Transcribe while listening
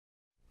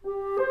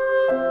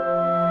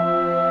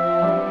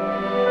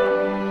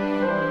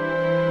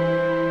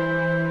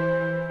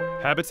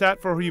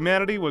Habitat for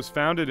Humanity was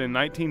founded in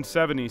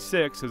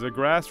 1976 as a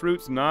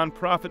grassroots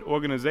nonprofit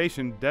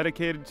organization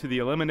dedicated to the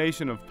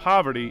elimination of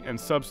poverty and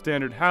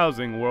substandard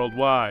housing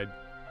worldwide.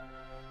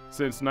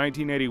 Since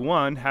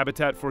 1981,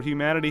 Habitat for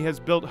Humanity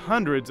has built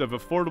hundreds of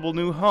affordable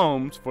new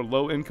homes for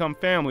low-income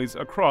families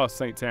across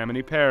St.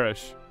 Tammany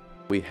Parish.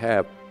 We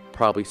have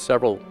probably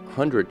several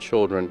hundred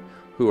children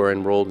who are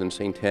enrolled in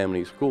St.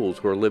 Tammany schools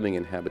who are living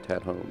in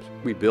Habitat homes.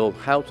 We build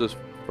houses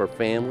for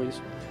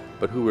families,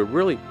 but who we're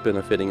really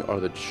benefiting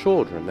are the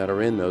children that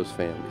are in those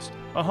families.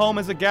 A home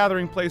is a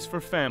gathering place for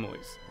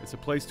families. It's a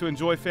place to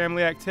enjoy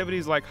family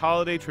activities like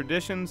holiday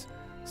traditions,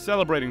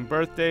 celebrating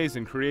birthdays,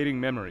 and creating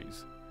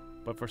memories.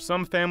 But for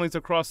some families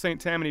across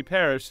St. Tammany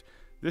Parish,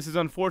 this is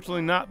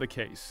unfortunately not the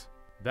case.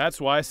 That's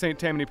why St.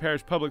 Tammany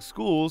Parish Public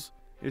Schools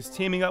is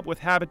teaming up with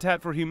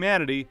Habitat for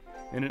Humanity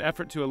in an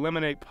effort to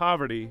eliminate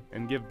poverty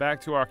and give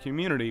back to our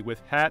community with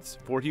Hats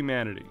for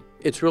Humanity.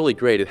 It's really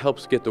great. It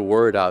helps get the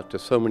word out to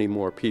so many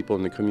more people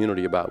in the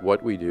community about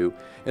what we do,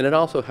 and it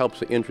also helps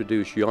to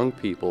introduce young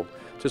people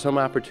to some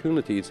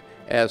opportunities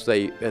as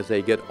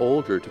they get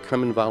older to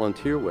come and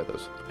volunteer with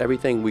us.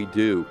 Everything we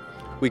do,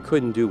 we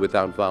couldn't do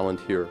without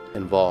volunteer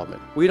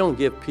involvement. We don't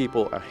give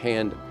people a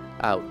hand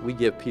out, we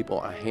give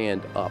people a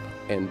hand up,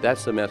 and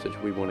that's the message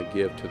we want to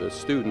give to the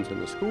students in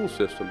the school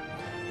system,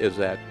 is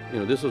that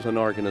this is an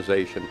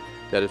organization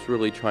that is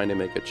really trying to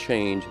make a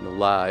change in the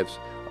lives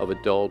of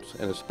adults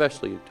and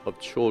especially of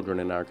children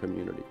in our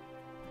community.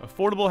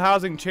 Affordable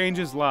housing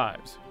changes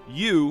lives.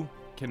 You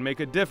can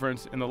make a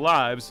difference in the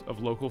lives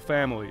of local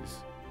families.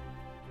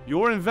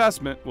 Your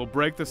investment will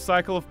break the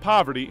cycle of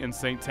poverty in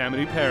St.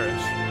 Tammany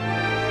Parish.